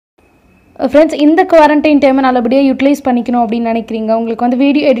Friends, இந்த quarantine டைமை நல்லபடியாக யூட்டிலைஸ் பண்ணிக்கணும் அப்படின்னு நினைக்கிறீங்க, உங்களுக்கு வந்து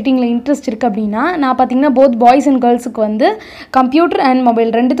வீடியோ எடிட்டிங்கில் இன்ட்ரெஸ்ட் இருக்குது அப்படின்னா, நான் பார்த்தீங்கன்னா போத் பாய்ஸ் அண்ட் கேர்ள்ஸுக்கு வந்து கம்ப்யூட்டர் அண்ட்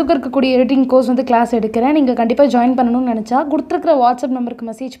மொபைல் ரெண்டுத்துக்கும் இருக்கக்கூடிய எடிட்டிங் கோர்ஸ் வந்து கிளாஸ் எடுக்கிறேன். நீங்கள் கண்டிப்பாக ஜாயின் பண்ணணும்னு நினச்சா கொடுத்துருக்கிற வாட்ஸ்அப்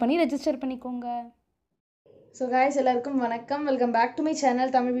நம்பருக்கு மெசேஜ் பண்ணி ரெஜிஸ்டர் பண்ணிக்கோங்க. ஸோ காய்ஸ், எல்லாருக்கும் வணக்கம். Welcome back to my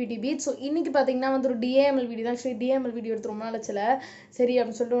channel Tamil beauty beat. So இன்றைக்கி பார்த்தீங்கன்னா வந்து ஒரு டிஏஎம்எல் வீடியோ தான். சரி, டிஏஎம்எல் வீடியோ எடுத்து ரொம்ப நாள் சரி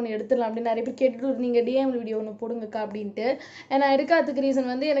அப்படின்னு சொல்லிட்டு ஒன்று எடுத்துடலாம் அப்படின்னு நிறைய பேர் கேட்டுட்டு நீங்கள் டிஏஎம்எல் வீடியோ ஒன்று போடுங்கக்கா அப்படின்ட்டு. நான் எடுக்காததுக்கு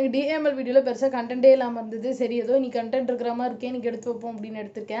ரீசன் வந்து எனக்கு டிஏஎம்எல் வீடியோவில் பெருசாக கண்டென்ட்டே இல்லாமல் இருந்தது. சரி, ஏதோ நீ கண்டென்ட் இருக்கிற மாதிரி இருக்கேன், எனக்கு எடுத்து வைப்போம் அப்படின்னு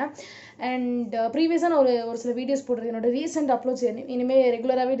எடுத்திருக்கேன். அண்ட் ப்ரீவியஸாக நான் ஒரு சில வீடியோஸ் போடுறது என்னோட ரீசெண்ட் அப்லோட்ஸ் இனிமேல்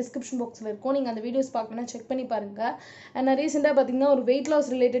ரெகுலராகவே டிஸ்கிரிப்ஷன் பாக்ஸில் இருக்கும். நீங்கள் அந்த வீடியோஸ் பார்க்கணும்னா செக் பண்ணி பாருங்கள். அண்ட் நான் ரீசெண்டாக பார்த்தீங்கன்னா ஒரு வெயிட்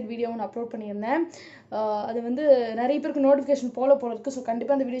லாஸ் ரிலேட்டட் வீடியோ ஒன்று அப்லோட் பண்ணியிருந்தேன். அது வந்து நிறைய பேருக்கு நோட்டிஃபிகேஷன் போல இருக்குது. ஸோ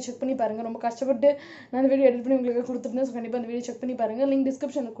கண்டிப்பாக அந்த வீடியோ செக் பண்ணி பாருங்கள். ரொம்ப கஷ்டப்பட்டு நான் அந்த வீடியோ எடிட் பண்ணி உங்களுக்கு கொடுத்துருந்தேன். ஸோ கண்டிப்பாக அந்த வீடியோ செக் பண்ணி பாருங்கள். லிங்க்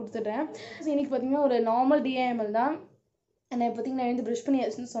டிஸ்கிரிப்ஷனில் கொடுத்துட்றேன். ஸோ இன்றைக்கி பார்த்தீங்கன்னா ஒரு நார்மல் டிஏஎம்எல் தான். நான் பார்த்தீங்கன்னா எழுந்து ப்ரஷ் பண்ணி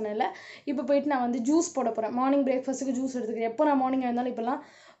ஆச்சுன்னு சொன்னேன்ல, இப்போ போயிட்டு நான் வந்து ஜூஸ் போட போகிறேன். மார்னிங் பிரேக்ஃபாஸ்ட்டுக்கு ஜூஸ் எடுத்துக்கிறேன். எப்போ நான் மார்னிங் இருந்தாலும் இப்போலாம்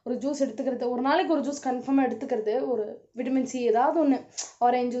ஒரு ஜூஸ் எடுத்துக்கிறது, ஒரு நாளைக்கு ஒரு ஜூஸ் கன்ஃபார்மாக எடுத்துக்கிறது. ஒரு விட்டமின் சி ஏதாவது ஒன்று,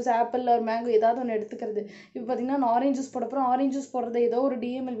 ஆரஞ்ச் ஜூஸ், ஆப்பிள் ஒரு மேங்கோ ஏதாவது ஒன்று எடுத்துக்கிறது. இப்போ பார்த்தீங்கன்னா நான் ஆரஞ்ச் ஜூஸ் போட போகிறேன். ஆரஞ்ச் ஜூஸ் போடுறது ஏதோ ஒரு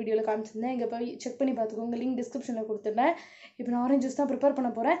டிஎம்எல் வீடியோவில் காமிச்சிருந்தேன். இங்கே போய் செக் பண்ணி பார்த்துக்கோங்க. லிங்க் டிஸ்கிரிப்ஷனில் கொடுத்துட்டேன். இப்போ நான் ஆரஞ்ச் ஜூஸ் தான் ப்ரிப்பேர்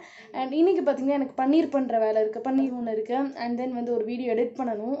பண்ண போகிறேன். அண்ட் இன்றைக்கி பார்த்தீங்கன்னா எனக்கு பன்னீர் பண்ணுற வேலை இருக்குது. பன்னீர் ஒன்று இருக்குது. அண்ட் தென் வந்து ஒரு வீடியோ எடிட்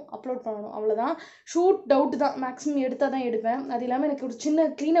பண்ணணும், அப்லோட் பண்ணணும். அவ்வளோதான். ஷூட் டவுட் தான், மேக்ஸிமம் எடுத்தால் தான் எடுப்பேன். அது இல்லாமல் எனக்கு ஒரு சின்ன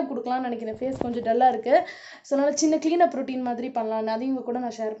க்ளீனப் கொடுக்கலாம்னு நினைக்கிறேன். ஃபேஸ் கொஞ்சம் டல்லாக இருக்குது. ஸோ அதனால் சின்ன க்ளீனப் ரொட்டீன் மாதிரி பண்ணலான்னு அதையும் கூட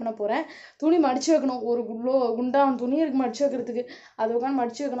நான் ஷேர் பண்ண போகிறேன். துணி மடித்து வைக்கணும். ஒரு குண்டான் துணி இருக்குது மடித்து வைக்கிறதுக்கு. அது உட்காந்து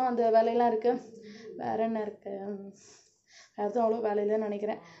மடித்து வைக்கணும். அந்த வேலையெல்லாம் இருக்குது. வேறு என்ன இருக்குது? அதுதான் அவ்வளோ வேலையில்லைன்னு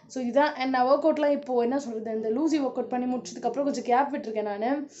நினைக்கிறேன். ஸோ இதுதான். அண்ட் நான் ஒர்க் அவுட்லாம் இப்போது என்ன சொல்கிறது, இந்த லூசி ஒர்க் அவுட் பண்ணி முடிச்சதுக்கப்புறம் கொஞ்சம் கேப் விட்டுருக்கேன்.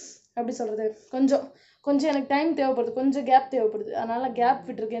 நான் எப்படி சொல்கிறது, கொஞ்சம் எனக்கு டைம் தேவைப்படுது, கொஞ்சம் கேப் தேவைப்படுது. அதனால் கேப்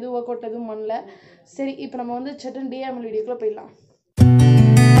விட்டுருக்கேன். எதுவும் ஒர்க் அவுட் எதுவும் பண்ணல. சரி, இப்போ நம்ம வந்து சட்டன் டிஎம்எல் வீடியோக்குள்ளே போயிடலாம்.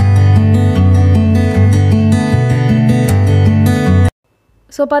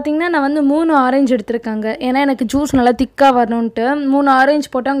 ஸோ பார்த்திங்கன்னா நான் வந்து 3 ஆரஞ்சு எடுத்திருக்காங்க. ஏன்னா எனக்கு ஜூஸ் நல்லா திக்காக வரணுன்ட்டு 3 ஆரஞ்சு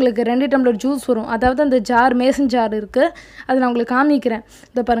போட்டால் உங்களுக்கு 2 டம்ளர் ஜூஸ் வரும். அதாவது அந்த ஜார், மேசன் ஜார் இருக்குது, அதை நான் உங்களுக்கு காமிக்கிறேன்.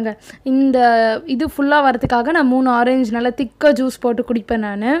 இதை பாருங்கள். இந்த இது ஃபுல்லாக வரதுக்காக நான் 3 ஆரஞ்சு நல்லா திக்காக ஜூஸ் போட்டு குடிப்பேன்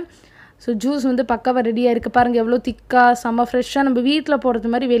நான். ஸோ ஜூஸ் வந்து பக்காவாக ரெடியாக இருக்குது. பாருங்கள் எவ்வளோ திக்காக, செம்ம ஃப்ரெஷ்ஷாக. நம்ம வீட்டில்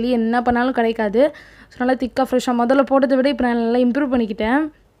போடுறது மாதிரி வெளியே என்ன பண்ணாலும் கிடைக்காது. ஸோ நல்லா திக்காக ஃப்ரெஷ்ஷாக முதல்ல போட்டதை விட இப்போ நான் நல்லா இம்ப்ரூவ் பண்ணிக்கிட்டேன்.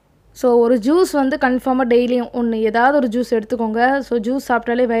 ஸோ ஒரு ஜூஸ் வந்து கன்ஃபார்மாக டெய்லியும் ஒன்று ஏதாவது ஒரு ஜூஸ் எடுத்துக்கோங்க. ஸோ ஜூஸ்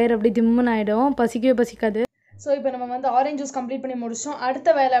சாப்பிட்டாலே வயிறு அப்படி திம்முன்னு ஆகிடும், பசிக்கவே பசிக்காது. ஸோ இப்போ நம்ம வந்து ஆரஞ்ச் ஜூஸ் கம்ப்ளீட் பண்ணி முடிச்சோம். அடுத்த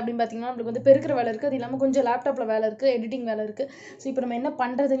வேலை அப்படின்னு பார்த்தீங்கன்னா நம்மளுக்கு வந்து பெருக்கிற வேலை இருக்குது. அது இல்லாமல் கொஞ்சம் லேப்டாப்பில் வேலை இருக்குது, எடிட்டிங் வேலை இருக்குது. ஸோ இப்போ நம்ம என்ன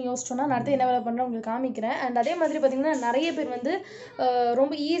பண்ணுறதுன்னு யோசிச்சோன்னா நான் அடுத்து என்ன வேலை பண்ணுறேன் உங்களுக்கு காமிக்கிறேன். அண்ட் அதே மாதிரி பார்த்தீங்கன்னா நிறைய பேர் வந்து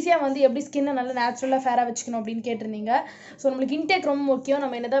ரொம்ப ஈஸியாக வந்து எப்படி ஸ்கின்னை நல்லா நேச்சுரலாக ஃபேராக வச்சுக்கணும் அப்படின்னு கேட்டிருந்தீங்க. ஸோ நம்மளுக்கு இன்டேக் ரொம்ப முக்கியம்.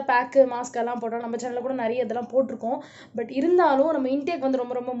 நம்ம என்னதான் பேக்கு, மாஸ்க் எல்லாம் போட்டோம், நம்ம சேனலில் கூட நிறைய இதெல்லாம் போட்டிருக்கோம். பட் இருந்தாலும் நம்ம இன்டேக் வந்து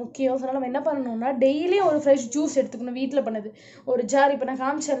ரொம்ப ரொம்ப முக்கியம். ஸோ நம்ம என்ன பண்ணணும்னா டெய்லியும் ஒரு ஃப்ரெஷ் ஜூஸ் எடுத்துக்கணும். வீட்டில் பண்ணது ஒரு ஜார், இப்போ நான்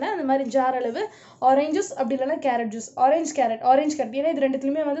காமிச்சேன்னா அந்த மாதிரி ஜார் அளவு ஆரஞ்ச் ஜூஸ், அப்படி இல்லைன்னா கேரட் ஜூஸ். ஆரஞ்ச் கேரட் ஏன்னா இது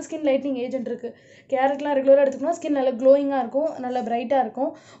ரெண்டுத்துலையுமே வந்து ஸ்கின் லைட்னிங் ஏஜென்ட் இருக்குது. கேரட்லாம் ரெகுலராக எடுத்துக்கணும், ஸ்கின் நல்லா க்ளோயிங்காக இருக்கும், நல்லா பிரைட்டாக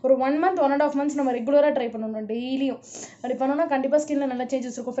இருக்கும். ஒரு 1 month 1.5 months நம்ம ரெகுலராக ட்ரை பண்ணணும் டெய்லியும். அப்படி பண்ணோம்னா கண்டிப்பாக ஸ்கின்னில் நல்லா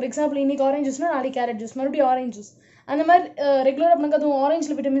சேஞ்சஸ் இருக்கும். ஃபார் எக்ஸாம்பிள் இன்றைக்கி ஆரஞ்ச் ஜூஸ்னால் நாளைக்கு கேரட் ஜூஸ், மறுபடியும் ஆரஞ்ச் ஜூஸ், அந்த மாதிரி ரெகுலராக பண்ணுங்க. அதுவும்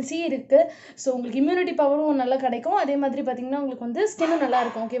ஆரஞ்சில் விட்டமின் சி இருக்குது. ஸோ உங்களுக்கு இம்யூனிட்டி பவரும் நல்லா கிடைக்கும். அதே மாதிரி பார்த்தீங்கன்னா உங்களுக்கு வந்து ஸ்கின்னும் நல்லா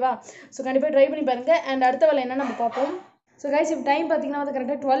இருக்கும். ஓகேவா? ஸோ கண்டிப்பாக ட்ரை பண்ணி பாருங்கள். அண்ட் அடுத்த வேலை என்ன நம்ம பார்ப்போம். ஸோ கைஸ், இப்போ டைம் பார்த்தீங்கன்னா வந்து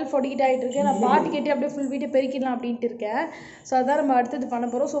கரெக்டாக 12:48 ஆகிட்டு இருக்கு. நான் பாட்டு கேட்டு அப்படியே ஃபுல் வீட்டை பெருக்கிடலாம் அப்படின்ட்டு இருக்கேன். ஸோ அதான் நம்ம அடுத்தது பண்ண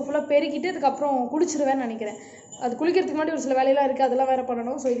போகிறோம். ஸோ ஃபுல்லாக பெருக்கிட்டு அதுக்கப்புறம் குளிச்சிருவேன்னு நினைக்கிறேன். அது குளிக்கிறதுக்கு முன்னாடி ஒரு சில வேலையெல்லாம் இருக்குது, அதெல்லாம் வேறு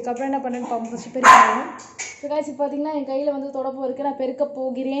பண்ணணும். ஸோ இதுக்கப்புறம் என்ன பண்ணேன்னு பார்ப்போம். ஃபஸ்ட்டு பெருக்கணும். ஸோ கைஸ், இப்போ பார்த்தீங்கன்னா என் கையில் வந்து தொடப்பம் இருக்குது, நான் பெருக்க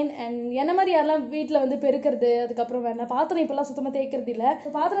போகிறேன். அண்ட் என்ன மாதிரி யாரெல்லாம் வீட்டில் வந்து பெருக்கிறது, அதுக்கப்புறம் வேணா பாத்திரம் இப்போல்லாம் சுத்தமாக தேய்க்கிறது இல்லை.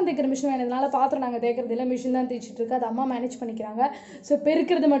 ஸோ பாத்திரம் தேய்க்கிற மிஷின் வேணுறதுனால பாத்திரம் நாங்கள் தேய்க்கிறது இல்லை, மிஷின் தான் தேய்ச்சிட்டு இருக்கு. அது அம்மா மேனேஜ் பண்ணிக்கிறாங்க. ஸோ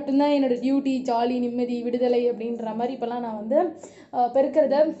பெருக்கிறது மட்டும்தான் என்னோட டியூட்டி, ஜாலி, நிம்மதி, விடுதலை அப்படின்ற மாதிரி இப்போல்லாம் நான் வந்து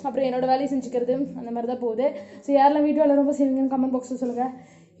பெருக்கிறது, அப்புறம் என்னோட வேலையை செஞ்சுக்கிறது, அந்த மாதிரி தான் போகுது. ஸோ யாரெல்லாம் வீட்டு வேலை ரொம்ப செய்வீங்கன்னு கமெண்ட் பாக்ஸில் சொல்லுங்கள்.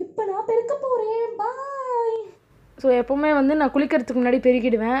 இப்போ நான் பெருக்க போகிறேன். பாய். ஸோ எப்போவுமே வந்து நான் குளிக்கிறதுக்கு முன்னாடி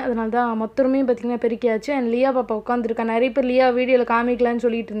பெருக்கிடுவேன். அதனால தான் மொத்தமே பார்த்திங்கன்னா பெருக்கியாச்சு. அண்ட் லியா பாப்பா உட்காந்துருக்கேன். நிறைய பேர் லியா வீடியோவில் காமிக்கலான்னு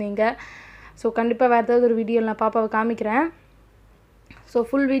சொல்லிட்டு இருந்தீங்க. ஸோ கண்டிப்பாக வேறு ஏதாவது ஒரு வீடியோவில் நான் பாப்பாவை காமிக்கிறேன். ஸோ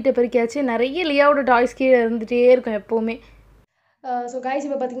ஃபுல் வீட்டை பெருக்கியாச்சு. நிறைய லியாவோட டாய்ஸ் கீழே இருந்துகிட்டே இருக்கும் எப்போவுமே. ஸோ காய்ச்சி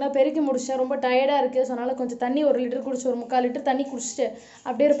இப்போ பார்த்தீங்கன்னா பெருக்கி முடிச்சேன். ரொம்ப டயர்டாக இருக்குது. ஸோ அதனால் கொஞ்சம் தண்ணி 1 லிட்டர் குடிச்சு, ஒரு 3/4 லிட்டர் தண்ணி குடிச்சிட்டு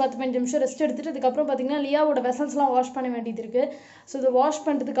அப்படியே ஒரு 10-15 நிமிஷம் ரெஸ்ட் எடுத்துகிட்டு அதுக்கப்புறம் பார்த்தீங்கன்னா லியாவோட வெசல்ஸ்லாம் வாஷ் பண்ண வேண்டியது இருக்குது. ஸோ இதை வாஷ்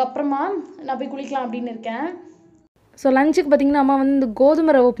பண்ணுறதுக்கு அப்புறமா நான் போய் குளிக்கலாம் அப்படின்னு இருக்கேன். ஸோ லஞ்சுக்கு பார்த்திங்கன்னா அம்மா வந்து இந்த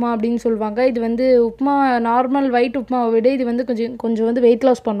கோதுமை ரவை உப்புமா அப்படின்னு சொல்லுவாங்க. இது வந்து உப்புமா, நார்மல் ஒயிட் உப்புமாவை விட இது வந்து கொஞ்சம் வந்து வெயிட்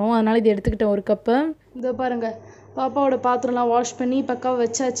லாஸ் பண்ணும். அதனால் இது எடுத்துக்கிட்டேன் 1 கப்பு. இதை பாருங்கள், பாப்பாவோட பாத்திரம்லாம் வாஷ் பண்ணி பக்காவாக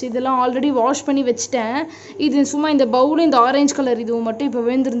வச்சாச்சு. இதெல்லாம் ஆல்ரெடி வாஷ் பண்ணி வச்சுட்டேன். இது சும்மா இந்த பவுலும் இந்த ஆரஞ்சு கலர் இதுவும் மட்டும் இப்போ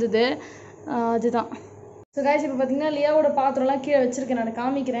விழுந்துருந்தது. அதுதான். ஸோ கைஸ் இப்போ பார்த்தீங்கன்னா லியாவோட பாத்திரம்லாம் கீழே வச்சுருக்கேன், நான்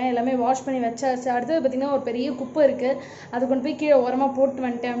காமிக்கிறேன். எல்லாமே வாஷ் பண்ணி வச்சாச்சு. அடுத்தது பார்த்தீங்கன்னா ஒரு பெரிய குப்பை இருக்குது, அது கொண்டு போய் கீழே உரமாக போட்டு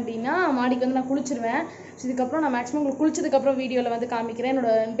வந்துட்டேன் அப்படின்னா மாடிக்கு வந்து நான் குளிச்சிருவேன். ஸோ இதுக்கப்புறம் நான் மேக்ஸிமம் உங்களுக்கு குளிச்சதுக்கப்புறம் வீடியோவில் வந்து காமிக்கிறேன்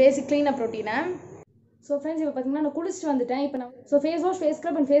என்னோட பேசிக் க்ளீனப் ரொட்டீனை. ஸோ ஃப்ரெண்ட்ஸ் இப்போ பார்த்தீங்கன்னா நான் குளிச்சுட்டு வந்துட்டேன். இப்போ நான் face wash, face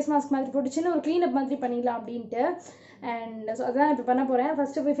scrub and face mask மாதிரி போட்டு சின்ன ஒரு க்ளீனப் மாதிரி பண்ணிடலாம் அப்படின்ட்டு. அண்ட் ஸோ அதான் இப்போ பண்ண போகிறேன்.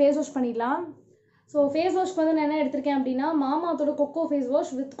 ஃபஸ்ட்டு போய் ஃபேஸ் வாஷ் பண்ணிடலாம். ஸோ ஃபேஸ் வாஷ்க்கு வந்து நான் என்ன எடுத்திருக்கேன் அப்படின்னா மாமாத்தோட kho kho face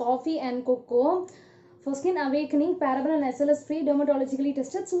wash with coffee and kho kho for skin awakening, paraben and SLS free, dermatologically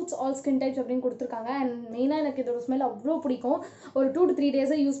tested, suits all skin types அப்படின்னு கொடுத்துருக்காங்க. அண்ட் மெயினாக எனக்கு இதோட ஸ்மெல் அவ்வளோ பிடிக்கும். ஒரு 2 to 3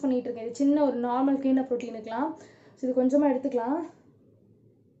 days யூஸ் பண்ணிகிட்டு இருக்கேன். இது சின்ன ஒரு நார்மல் க்ளீனப் ரொட்டீனுக்கலாம். ஸோ இது கொஞ்சமாக எடுத்துக்கலாம்.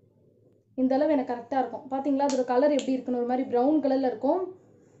 இந்த அளவு எனக்கு கரெக்டாக இருக்கும். பார்த்தீங்களா அதோட கலர் எப்படி இருக்குன்னு, ஒரு மாதிரி ப்ரௌன் கலரில் இருக்கும்.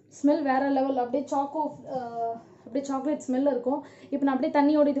 ஸ்மெல் வேறு லெவல், அப்படியே சாக்லேட் ஸ்மெல்ல இருக்கும். இப்போ நான் அப்படியே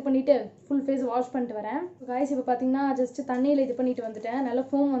தண்ணியோடு இது பண்ணிவிட்டு ஃபுல் ஃபேஸ் வாஷ் பண்ணிட்டு வரேன். காய்ஸ் இப்போ பார்த்தீங்கன்னா ஜஸ்ட்டு தண்ணியில் இது பண்ணிட்டு வந்துட்டேன். நல்லா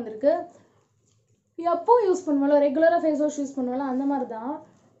ஃபோம் வந்திருக்கு. எப்போ யூஸ் பண்ணுவோம்ல, ரெகுலராக ஃபேஸ் வாஷ் யூஸ் பண்ணுவோம்ல, அந்த மாதிரி தான்.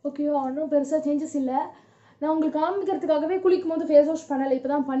 ஓகேவா, ஒன்றும் பெருசாக சேஞ்சஸ் இல்லை. நான் உங்களுக்கு காமிக்கிறதுக்காகவே குளிக்கும் போது ஃபேஸ் வாஷ் பண்ணலை, இப்போ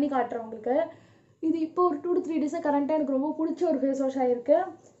தான் பண்ணி காட்டுறேன் உங்களுக்கு. இது இப்போ ஒரு 2 to 3 days கரண்ட்டாக எனக்கு ரொம்ப பிடிச்ச ஒரு ஃபேஸ் வாஷ் ஆகிருக்கு.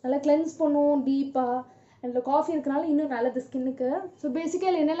 நல்லா கிளென்ஸ் பண்ணும் டீப்பாக. அதில் காஃபி இருக்கனால இன்னும் நல்லது ஸ்கின்னுக்கு. ஸோ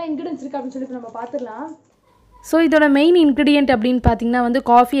பேசிக்காக என்னெல்லாம் இன்க்ரீடியன்ஸ் இருக்குது அப்படின்னு சொல்லி நம்ம பார்த்துடலாம். ஸோ இதோட மெயின் இன்க்ரீடியன்ட் அப்படின்னு பார்த்தீங்கன்னா வந்து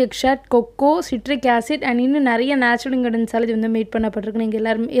coffee extract, kho kho, citric acid and இன்னும் நிறைய நேச்சுரல் இன்க்ரீடியன்ஸால் இது வந்து மேட் பண்ணப்பட்டிருக்கு. நீங்கள்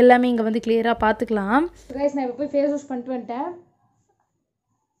எல்லாமே இங்கே வந்து கிளியராக பார்த்துக்கலாம். கைஸ் நான் இப்போ போய் ஃபேஸ் வாஷ் பண்ணிட்டு வந்துட்டேன்.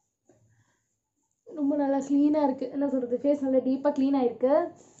 ரொம்ப நல்லா க்ளீனாக இருக்குது. என்ன சொல்கிறது, ஃபேஸ் நல்லா டீப்பாக க்ளீனாக இருக்குது.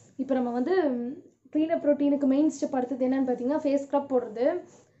 இப்போ நம்ம வந்து க்ளீனப் ப்ரோட்டீனுக்கு மெயின் ஸ்டெப் அடுத்தது என்னென்னு பார்த்தீங்கன்னா ஃபேஸ் ஸ்க்ரப் போடுறது.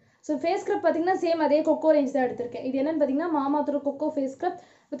 ஸோ ஃபேஸ் ஸ்க்ரப் பார்த்தீங்கன்னா சேம் அதே கொக்கோ ரேஞ்ச் தான் எடுத்திருக்கேன். இது என்னென்னு பார்த்தீங்கன்னா மாமாத்தோட kho kho face scrub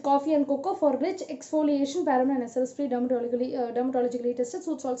with coffee and cocoa for rich exfoliation, paraben and SLS free, dermatologically tested,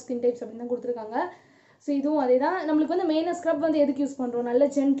 suits all skin types அப்படின்னு தான் கொடுத்துருக்காங்க. ஸோ இதுவும் அதே தான். நம்மளுக்கு வந்து மெயினாக ஸ்க்ரப் வந்து எதுக்கு யூஸ் பண்ணுறோம், நல்ல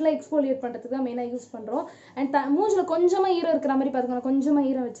ஜென்டலாக எக்ஸ்ஃபோலியேட் பண்ணுறதுக்கு தான் மெயினாக யூஸ் பண்ணுறோம். அண்ட் மூஞ்சில் கொஞ்சமாக ஈரம் இருக்கிற மாதிரி பார்த்துக்கணும், கொஞ்சமாக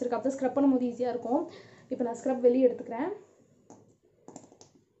ஈரம் வச்சிருக்கேன், அப்போ ஸ்க்ரப் பண்ணும்போது ஈஸியாக இருக்கும். இப்போ நான் ஸ்க்ரப் வெளியே எடுத்துக்கிறேன்.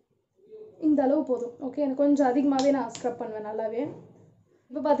 இந்த அளவு போதும். ஓகே, எனக்கு கொஞ்சம் அதிகமாகவே நான் ஸ்க்ரப் பண்ணுவேன் நல்லாவே.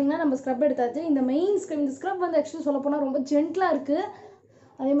 இப்போ பார்த்தீங்கன்னா நம்ம ஸ்க்ரப் எடுத்தாச்சு. இந்த மெயின் ஸ்க்ரப், இந்த ஸ்க்ரப் வந்து ஆக்சுவலி சொல்ல போனால் ரொம்ப ஜென்டலாக இருக்குது.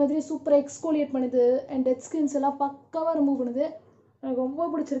 அதே மாதிரி சூப்பராக எக்ஸ்ஃபோலியேட் பண்ணுது அண்ட் டெட் ஸ்கின்ஸ் எல்லாம் பக்காவாக ரிமூவ் பண்ணுது. எனக்கு ரொம்ப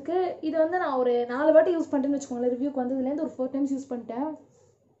பிடிச்சிருக்கு. இது வந்து நான் ஒரு 4 வாட்டி யூஸ் பண்ணிட்டேன்னு வச்சுக்கோங்களேன். ரிவ்யூக்கு வந்ததுலேருந்து ஒரு 4 times யூஸ் பண்ணிட்டேன்.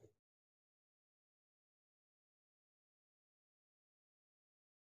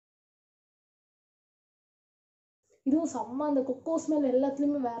 இதுவும் செம்ம அந்த கொக்கோ ஸ்மெல்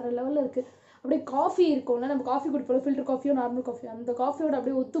எல்லாத்துலேயுமே வேறு லெவலில் இருக்குது. அப்படியே காஃபி இருக்கும்ல, நம்ம காஃபி குடிப்போம், ஃபில்டர் காஃபியோ நார்மல் காஃபியோ, அந்த காஃபியோட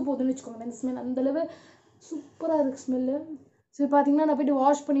அப்படியே ஒத்து போகுதுன்னு வச்சுக்கோங்களேன். இந்த ஸ்மெல் அந்தளவு சூப்பராக இருக்குது ஸ்மெல்லு. ஸோ பார்த்தீங்கன்னா நான் போய்ட்டு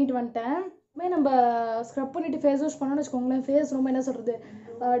வாஷ் பண்ணிட்டு வந்துட்டேன். நம்ம ஸ்க்ரப் பண்ணிவிட்டு ஃபேஸ் வாஷ் பண்ணோன்னு வச்சுக்கோங்களேன், ஃபேஸ் ரொம்ப என்ன சொல்கிறது,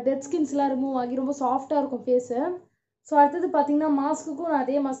 டெட் ஸ்கின்ஸ்லாம் ரிமூவ் ஆகி ரொம்ப சாஃப்டாக இருக்கும் ஃபேஸு. ஸோ அடுத்தது பார்த்தீங்கன்னா மாஸ்க்குக்கும் நான்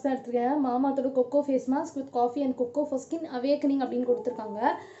அதே மாஸ்க் தான் எடுத்துருக்கேன். மாமாத்தோட kho kho face mask with coffee and kho kho for skin awakening அப்படின்னு கொடுத்துருக்காங்க.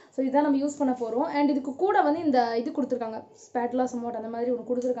 ஸோ இதான் நம்ம யூஸ் பண்ண போகிறோம். அண்ட் இதுக்கு கூட வந்து இந்த இது கொடுத்துருக்காங்க, ஸ்பேட்லா சமோட் அந்த மாதிரி ஒன்று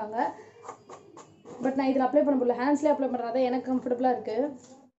கொடுத்துருக்காங்க. பட் நான் இதில் அப்ளை பண்ண முடியல, ஹேண்ட்ஸ்லேயே அப்ளை பண்ணுறதா எனக்கு கம்ஃபர்டபுளாக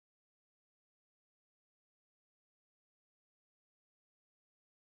இருக்குது.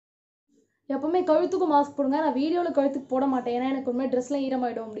 எப்போவுமே கழுத்துக்கும் மாஸ்க் போடுங்க. நான் வீடியோவில் கழுத்துக்கு போட மாட்டேன், ஏன்னா எனக்கு உண்மையாக ட்ரெஸ்லாம்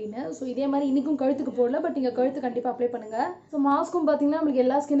ஈரமாயிடும் அப்படின்னு. ஸோ இதே மாதிரி இன்றைக்கும் கழுத்துக்கு போடல, பட் நீங்கள் கழுத்து கண்டிப்பாக அப்ளை பண்ணுங்கள். ஸோ மாஸ்க்கும் பார்த்தீங்கன்னா நம்மளுக்கு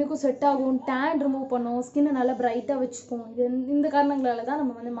எல்லா ஸ்கின்னுக்கும் செட் ஆகும், டேன் ரிமூவ் பண்ணும், ஸ்கின்னை நல்லா பிரைட்டாக வச்சுக்கும். இது இந்த காரணங்களால தான்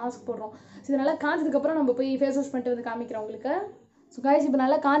நம்ம வந்து மாஸ்க் போடுறோம். ஸோ இது நல்லா காய்ச்சதுக்கப்புறம் நம்ம போய் ஃபேஸ் வாஷ் பண்ணிட்டு வந்து காமிக்கிறோம் உங்களுக்கு. ஸோ காய்ச்சி இப்போ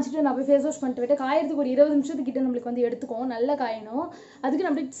நல்லா காய்ச்சிட்டு நான் போய் ஃபேஸ் வாஷ் பண்ணிட்டு விட்டு காயறதுக்கு ஒரு 20 நிமிஷத்துக்கிட்ட நம்மளுக்கு வந்து எடுத்துக்கும், நல்லா காயணும். அதுக்கு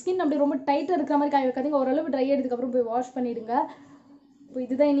நம்ம ஸ்கின் அப்படி ரொம்ப டைட்டாக இருக்கிற மாதிரி காய வைக்காதீங்க, ஓரளவு ட்ரை ஆகிடுதுக்கப்புறம் போய் வாஷ் பண்ணிவிடுங்க. இப்போ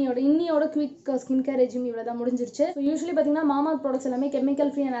இதுதான் இன்னியோட குவிக் ஸ்கின் கேர் ரெஜிம் இவ்வளோ தான் முடிஞ்சிருச்சு. ஸோ யூஸ்வலி பார்த்தீங்கன்னா மாமா ப்ராடக்ட்ஸ் எல்லாமே chemical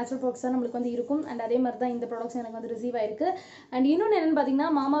free and natural products தான் நம்மளுக்கு வந்து இருக்கும். அண்ட் அதே மாதிரி தான் இந்த ப்ராடக்ட்ஸ் எனக்கு வந்து ரிசீவ் ஆயிருக்கு. அண்ட் இன்னொன்று என்னென்னு பார்த்தீங்கன்னா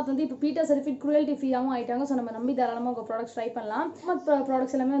மாமா வந்து இப்போ பீட்டா சர்டிஃபிகேட் க்ரூயல்ட்டி ஃப்ரீயாகவும் ஆயிட்டாங்க. ஸோ நம்ம நம்பி தாராளமாக உங்கள் ப்ராடக்ட்ஸ் ட்ரை பண்ணலாம்.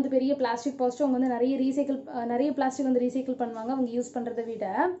 ப்ராடக்ட்ஸ் எல்லாமே வந்து பெரிய பிளாஸ்டிக் பாசிட்டிவ், அவங்க வந்து நிறைய பிளாஸ்டிக் வந்து ரீசைக்கிள் பண்ணுவாங்க அவங்க யூஸ் பண்ணுறதை விட.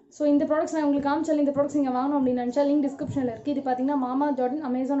 ஸோ இந்த ப்ராடக்ட்ஸ் நான் உங்களுக்கு காமிச்சாலும் இந்த ப்ராடக்ட்ஸ் நீங்கள் வாங்கணும் அப்படின்னு நினச்சா லிங்க் டிஸ்கிரிப்ஷனில் இருக்குது. இது பார்த்தீங்கன்னா மாமா ஜார்டன்,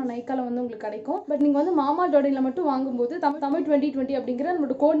 அமேசான், நைக்கால வந்து உங்களுக்கு கிடைக்கும். பட் நீங்கள் வந்து மாமா ஜார்டனில் மட்டும் வாங்கும்போது தமிழ் 2020 அப்படிங்கிற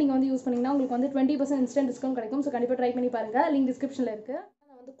நம்மளோட கோட் நீங்கள் வந்து யூஸ் பண்ணிங்கன்னா உங்களுக்கு வந்து 20% இன்ஸ்டன்ட் டிஸ்கவுண்ட் கிடைக்கும். ஸோ கண்டிப்பாக ட்ரை பண்ணி பாருங்கள், லிங்க் டிஸ்கிரிப்ஷனில் இருக்குது.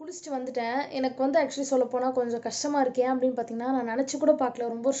 நான் வந்து குளிச்சுட்டு வந்துட்டேன். எனக்கு வந்து ஆக்சுவலி சொல்ல போனால் கொஞ்சம் கஷ்டமாக இருக்கேன் அப்படின்னு பார்த்தீங்கன்னா நான் நினச்சி கூட பார்க்கல,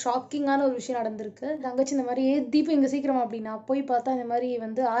 ரொம்ப ஷாக்கிங்கான ஒரு விஷயம் நடந்திருக்கு. தங்கச்சி இந்த மாதிரி தீபம் இங்கே சீக்கிரமா அப்படின்னா போய் பார்த்தா இந்த மாதிரி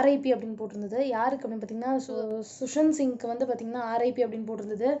வந்து RIP அப்படின்னு போட்டிருந்தது. யாருக்கு அப்படின்னு பார்த்தீங்கன்னா சுஷாந்த் சிங்க்கு வந்து பார்த்தீங்கன்னா RIP அப்படின்னு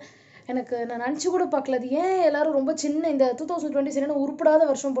போட்டிருந்தது. எனக்கு நான் நினச்சி கூட பார்க்கல. அது ஏன் எல்லாரும் ரொம்ப சின்ன இந்த 2020 உருப்படாத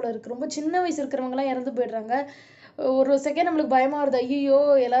வருஷம் போல இருக்குது, ரொம்ப சின்ன வயசு இருக்கிறவங்களாம் இறந்து போயிடுறாங்க. ஒரு செகண்ட் நம்மளுக்கு பயமாக வருது, ஐயோ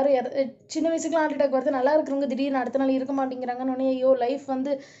எல்லாரும் சின்ன வயசுக்குலாம் ஹார்ட் அட்டாக் வருது, நல்லா இருக்கிறவங்க திடீர்னு அடுத்த நாள் இருக்க மாட்டேங்கிறாங்கன்னு, ஐயோ லைஃப்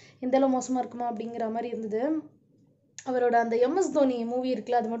வந்து எந்த அளவு மோசமாக இருக்குமா அப்படிங்கிற மாதிரி இருந்தது. அவரோட அந்த எம்எஸ் தோனி மூவி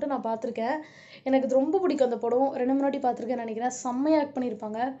இருக்குல்ல, அது மட்டும் நான் பார்த்துருக்கேன். எனக்கு அது ரொம்ப பிடிக்கும் அந்த படம். 2 வாட்டி பார்த்துருக்கேன்னு நினைக்கிறேன். செம்மையாக ஆக்ட்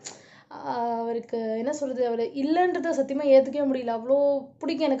பண்ணியிருப்பாங்க. அவருக்கு என்ன சொல்கிறது, அவர் இல்லைன்றதை சத்தியமாக ஏற்றுக்கவே முடியல. அவ்வளோ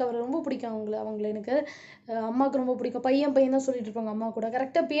பிடிக்கும் எனக்கு, அவரை ரொம்ப பிடிக்கும். அவங்கள எனக்கு அம்மாவுக்கு ரொம்ப பிடிக்கும். பையன் தான் சொல்லிட்டு இருப்பாங்க அம்மா கூட.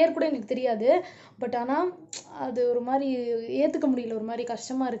 கரெக்டாக பேர் கூட எனக்கு தெரியாது. பட் ஆனால் அது ஒரு மாதிரி ஏற்றுக்க முடியல, ஒரு மாதிரி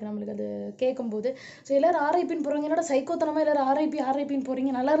கஷ்டமாக இருக்குது நம்மளுக்கு அது கேட்கும்போது. ஸோ எல்லோரும் ஆர்ஐபின்னு போகிறாங்க. என்னோட சைக்கோத்தனமாக எல்லோரும் ஆர்ஐபின்னு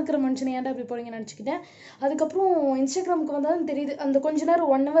போகிறீங்க, நல்லா இருக்கிற மனுஷனை ஏன்டா இப்படி போகிறீங்கன்னு நினச்சிக்கிட்டேன். அதுக்கப்புறம் இன்ஸ்டாகிராமுக்கு வந்தாலும் தெரியுது, அந்த கொஞ்ச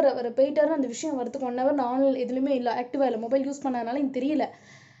நேரம் 1 hour அவர் போயிட்டாரு. அந்த விஷயம் வரதுக்கு 1 hour நான் ஆன்லைன் எதுலையுமே இல்லை, ஆக்டிவாக இல்லை, மொபைல் யூஸ் பண்ணதுனால எனக்கு தெரியல.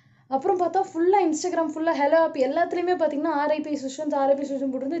 அப்புறம் பார்த்தா ஃபுல்லாக இன்ஸ்டாகிராம் ஃபுல்லாக ஹலோ ஆப் எல்லாத்துலேயுமே பார்த்தீங்கன்னா ஆர்ஐபி சுஷன்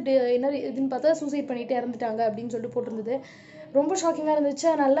போட்டிருந்து என்ன இதுன்னு பார்த்தா சூசைட் பண்ணிட்டு இறந்துட்டாங்க அப்படின்னு சொல்லிட்டு போட்டிருந்தது. ரொம்ப ஷாக்கிங்காக இருந்துச்சு.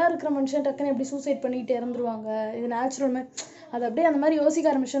 நல்லா இருக்கிற மனுஷன் டக்குன்னு எப்படி சூசைட் பண்ணிட்டு இறந்துருவாங்க, இது நேச்சுரல்மே. அது அப்படியே அந்த மாதிரி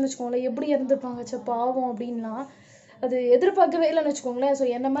யோசிக்க ஆரம்பிச்சோன்னு வச்சுக்கோங்களேன், எப்படி இறந்துருப்பாங்க பாவம் அப்படின்லாம். அது எதிர்பார்க்கவே இல்லைன்னு வச்சுக்கோங்களேன். ஸோ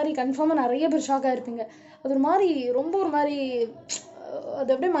என்ன மாதிரி கன்ஃபார்மாக நிறைய பேர் ஷாக்காக இருப்பீங்க. அது ஒரு மாதிரி ரொம்ப ஒரு மாதிரி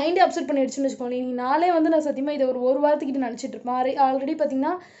அது அப்படியே மைண்டே அப்செட் பண்ணிடுச்சுன்னு வச்சுக்கோங்க. நீ நாளே வந்து நான் சத்தியமாக இதை ஒரு வாரத்துக்கிட்ட நினச்சிட்டு இருப்பேன். ஆல்ரெடி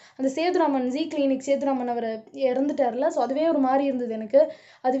பார்த்தீங்கன்னா அந்த சேதுராமன் கிளினிக் சேதுராமன் அவர் இறந்துட்டார்ல. ஸோ அதுவே ஒரு மாதிரி இருந்தது எனக்கு.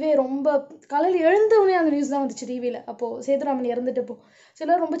 அதுவே ரொம்ப காலையில் எழுந்தவுடனே அந்த நியூஸ் தான் வந்துச்சு டிவியில். அப்போது சேதுராமன் இறந்துட்டப்போ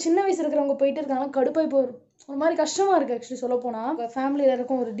சிலர் ரொம்ப சின்ன வயசு இருக்கிறவங்க போயிட்டு இருக்காங்க. கடுப்பாக இப்போ ஒரு மாதிரி கஷ்டமாக இருக்குது ஆக்சுவலி சொல்லப்போனால். ஃபேமிலியில்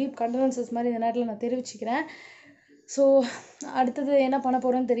இருக்கும் ஒரு டீப் கண்டோலன்சஸ் மாதிரி இந்த நேரத்தில் நான் தெரிவிச்சுக்கிறேன். ஸோ அடுத்தது என்ன பண்ண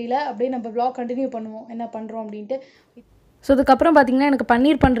போகிறோன்னு தெரியல. அப்படியே நம்ம vlog கண்டினியூ பண்ணுவோம் என்ன பண்ணுறோம் அப்படின்ட்டு. ஸோ அதுக்கப்புறம் பார்த்திங்கன்னா எனக்கு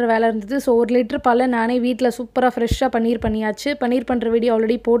பன்னீர் பண்ணுற வேலை இருந்தது. ஸோ 1 லிட்டர் பாலை நானே வீட்டில் சூப்பராக ஃப்ரெஷ்ஷாக பன்னீர் பண்ணியாச்சு. பன்னீர் பண்ணுற வீடியோ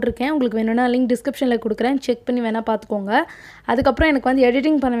ஆல்ரெடி போட்டிருக்கேன். உங்களுக்கு வேணும்னா லிங்க் டிஸ்கிரிப்ஷனில் கொடுக்குறேன், செக் பண்ணி வேணால் பார்த்துக்கோங்க. அதுக்கப்புறம் எனக்கு வந்து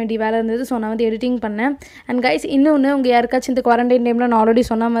எடிட்டிங் பண்ண வேண்டிய வேலை இருந்தது. ஸோ நான் வந்து எடிட்டிங் பண்ணேன். அண்ட் கைஸ், இன்னொன்று உங்கள் யாருக்காச்சும் இந்த குவாரண்டைன் டைமில் நான் ஆல்ரெடி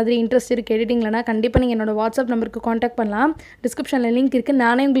சொன்ன மாதிரி இன்ட்ரெஸ்ட் இருக்குது எடிட்டிங்லனா, கண்டிப்பாக நீங்கள் என்னோட வாட்ஸ்அப் நம்பருக்கு காண்டாக்ட் பண்ணலாம். டிஸ்கிரிப்ஷனில் லிங்க் இருக்குது.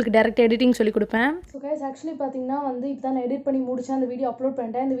 நானே உங்களுக்கு டேரக்ட் எடிட்டிங் சொல்லி கொடுப்பேன். ஸோ கைஸ், ஆக்சுவலி பார்த்தீங்கன்னா வந்து இப்போ தான் நான் எடிட் பண்ணி முடிச்சேன். அந்த வீடியோ அப்லோட்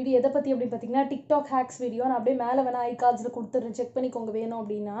பண்ணிட்டேன். இந்த வீடியோ எதை பற்றி அப்படின்னு பார்த்தீங்கன்னா டிக்டாக் ஹேக்ஸ் வீடியோ. நான் அப்படியே மேலே வேணால் ஐ கார்ட்ஸில் கொடுத்துட்றேன், செக் பண்ணிக்கோங்க வேணும்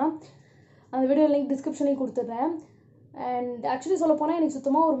அப்படின்னா. அந்த வீடியோ லிங்க் டிஸ்கிரிப்ஷன்லேயும் கொடுத்துட்றேன். அண்ட் ஆக்சுவலி சொல்ல போனால் எனக்கு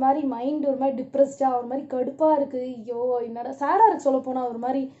சுத்தமாக ஒரு மாதிரி மைண்ட் ஒரு மாதிரி டிப்ரெஸ்டாக ஒரு மாதிரி கடுப்பாக இருக்குது. ஐயோ என்னடா சேடாக இருக்குது சொல்ல போனால், ஒரு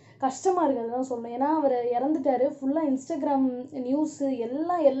மாதிரி கஷ்டமாக இருக்குது, அதுதான் சொல்லணும். ஏன்னா அவர் இறந்துட்டார். ஃபுல்லாக இன்ஸ்டாகிராம் நியூஸு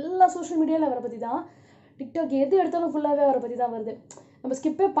எல்லா சோஷியல் மீடியாவில் அவரை பற்றி தான். டிக்டாக் எது எடுத்தாலும் ஃபுல்லாகவே அவரை பற்றி தான் வருது. நம்ம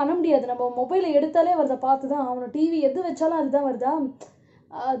ஸ்கிப்பே பண்ண முடியாது. நம்ம மொபைலை எடுத்தாலே வரதை பார்த்து தான் அவனை, டிவி எது வச்சாலும் அதுதான் வருதா.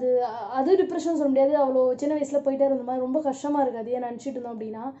 அது டிப்ரெஷன் சொல்ல முடியாது. அவ்வளோ சின்ன வயசில் போயிட்டே இருந்த மாதிரி ரொம்ப கஷ்டமாக இருக்குது. அதையே நினச்சிட்டு இருந்தோம்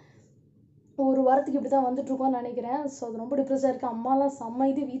அப்படின்னா ஒரு வாரத்துக்கு இப்படி தான் வந்துட்டுருக்கோன்னு நினைக்கிறேன். ஸோ அது ரொம்ப டிப்ரெஸ்ஸாக இருக்குது. அம்மாலாம் செம்ம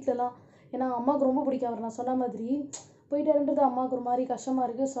இது வீட்டிலலாம். ஏன்னா அம்மாவுக்கு ரொம்ப பிடிக்கும் அவர், நான் சொன்ன மாதிரி போயிட்டாருன்றது அம்மாவுக்கு ஒரு மாதிரி கஷ்டமாக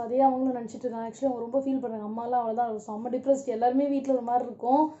இருக்குது. ஸோ அதே அவங்களும் நினச்சிட்டு இருக்காங்க. ஆக்சுவலி அவங்க ரொம்ப ஃபீல் பண்ணுறாங்க. அம்மாலாம் அவ்வளோதான் செம்ம டிப்ரெஸ்ட். எல்லாருமே வீட்டில் ஒரு மாதிரி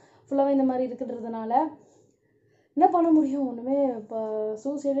இருக்கும், ஃபுல்லாகவே இந்த மாதிரி இருக்குன்றதுனால. என்ன பண்ண முடியும், ஒன்றுமே. இப்போ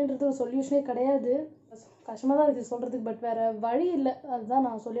சூசைடுன்றது ஒரு சொல்யூஷனே கிடையாது. கஷ்டமாக தான் இருக்குது சொல்கிறதுக்கு, பட் வேறு வழி இல்லை. அதுதான்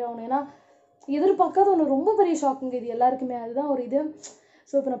நான் சொல்லி ஆகணும். ஏன்னா எதிர்பார்க்காத ஒன்று ரொம்ப பெரிய ஷாக்குங்க இது எல்லாருக்குமே. அதுதான் ஒரு இது.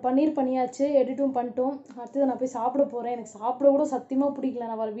 ஸோ இப்போ நான் பன்னீர் பண்ணியாச்சு, எடிட்டும் பண்ணிட்டோம். அடுத்தது நான் போய் சாப்பிட போகிறேன். எனக்கு சாப்பிட கூட சத்தியமாக பிடிக்கல.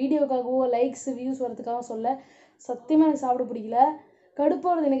 நான் வர வீடியோக்காகவோ லைக்ஸ் வியூஸ் வரதுக்காக சொல்ல, சத்தியமாக எனக்கு சாப்பிட பிடிக்கல.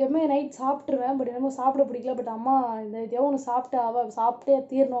 கடுப்பாகிறது. எனக்கு எப்பவுமே நைட் சாப்பிட்ருவேன், பட் என்னமோ சாப்பிட பிடிக்கல. பட் அம்மா இந்த இதையோ ஒன்று சாப்பிட்டே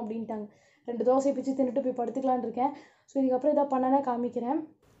தீரணும் அப்படின்ட்டாங்க. 2 தோசை பிச்சு தின்னுட்டு போய் படுத்துக்கலான்னு இருக்கேன். ஸோ இதுக்கப்புறம் இதாக பண்ணேன்னா காமிக்கிறேன்.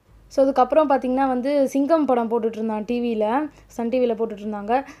 ஸோ அதுக்கப்புறம் பார்த்திங்கன்னா வந்து சிங்கம் படம் போட்டுட்ருந்தான் டிவியில், சன் டிவியில்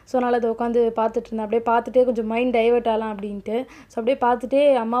போட்டுட்ருந்தாங்க. ஸோ அதனால் அதை உட்காந்து பார்த்துட்ருந்தேன். அப்படியே பார்த்துட்டே கொஞ்சம் மைண்ட் டைவர்ட் ஆகலாம் அப்படின்ட்டு. ஸோ அப்படியே பார்த்துட்டே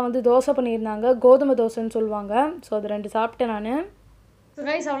அம்மா வந்து தோசை பண்ணியிருந்தாங்க, கோதுமை தோசைன்னு சொல்லுவாங்க. ஸோ அது 2 சாப்பிட்டேன் நான். ஸோ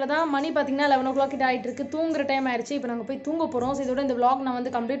கைஸ், அவ்வளோதான். மணி பார்த்தீங்கன்னா 11 o'clock கிட்ட ஆகிட்டு இருக்குது. தூங்குற டைம் ஆயிடுச்சு. இப்போ நாங்கள் போய் தூங்க போகிறோம். ஸோ இதோட இந்த vlog நான்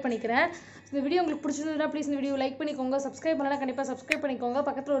வந்து கம்ப்ளீட் பண்ணிக்கிறேன். இந்த வீடியோ உங்களுக்கு பிடிச்சிருந்ததுன்னா ப்ளீஸ் இந்த வீடியோ லைக் பண்ணிக்கோங்க. சப்ஸ்கிரைப் பண்ணலாம் கண்டிப்பாக சப்ஸ்கிரைப் பண்ணிக்கோங்க.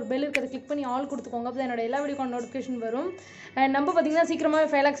 பக்கத்தில் ஒரு பெல் இருக்கிறத கிளிக் பண்ணி ஆல் கொடுத்துக்கோங்க. அப்போ என்னோட எல்லா வீடியோக்கான நோட்டிஃபிகேஷன் வரும். அண்ட் நம்ம பார்த்தீங்கன்னா சீக்கிரமாக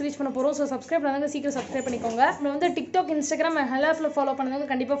 5 lakhs ரீச் பண்ண போகிறோம். ஸோ சப்ஸ்கிரைப் பண்ணாங்க சீக்கிரம் சப்ஸ்கிரைப் பண்ணிக்கோங்க. நம்ம வந்து டிக்டாக், இன்ஸ்டாகிராம், ஹெலாப்பில் ஃபாலோ பண்ணாங்க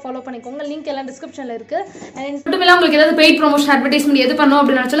கண்டிப்பாக ஃபாலோ பண்ணிக்கோங்க. லிங்க் எல்லாம் டிஸ்கிரிப்ஷனில் இருக்குது. அண்ட் மட்டுமே உங்களுக்கு ஏதாவது பெய்ட் ப்ரொமோஷன் அட்வர்டைஸ்மெண்ட் எது பண்ணணும்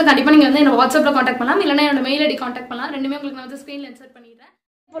அப்படின்னு நினச்சாலும் கண்டிப்பாக நீங்கள் வந்து என்னோட வாட்ஸ்அப்பில் காண்டாக்ட் பண்ணலாம், இல்லைனா என்னோட மெயில் ஐடி காண்டாக்ட் பண்ணலாம். ரெண்டுமே உங்களுக்கு நான் வந்து ஸ்க்ரீனில் இன்சர்ட் பண்ணிடுறேன்.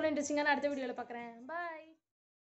 போல இன்ட்ரெஸ்டிங்கான அடுத்த வீடியோவில் பார்க்குறேன். பாய்.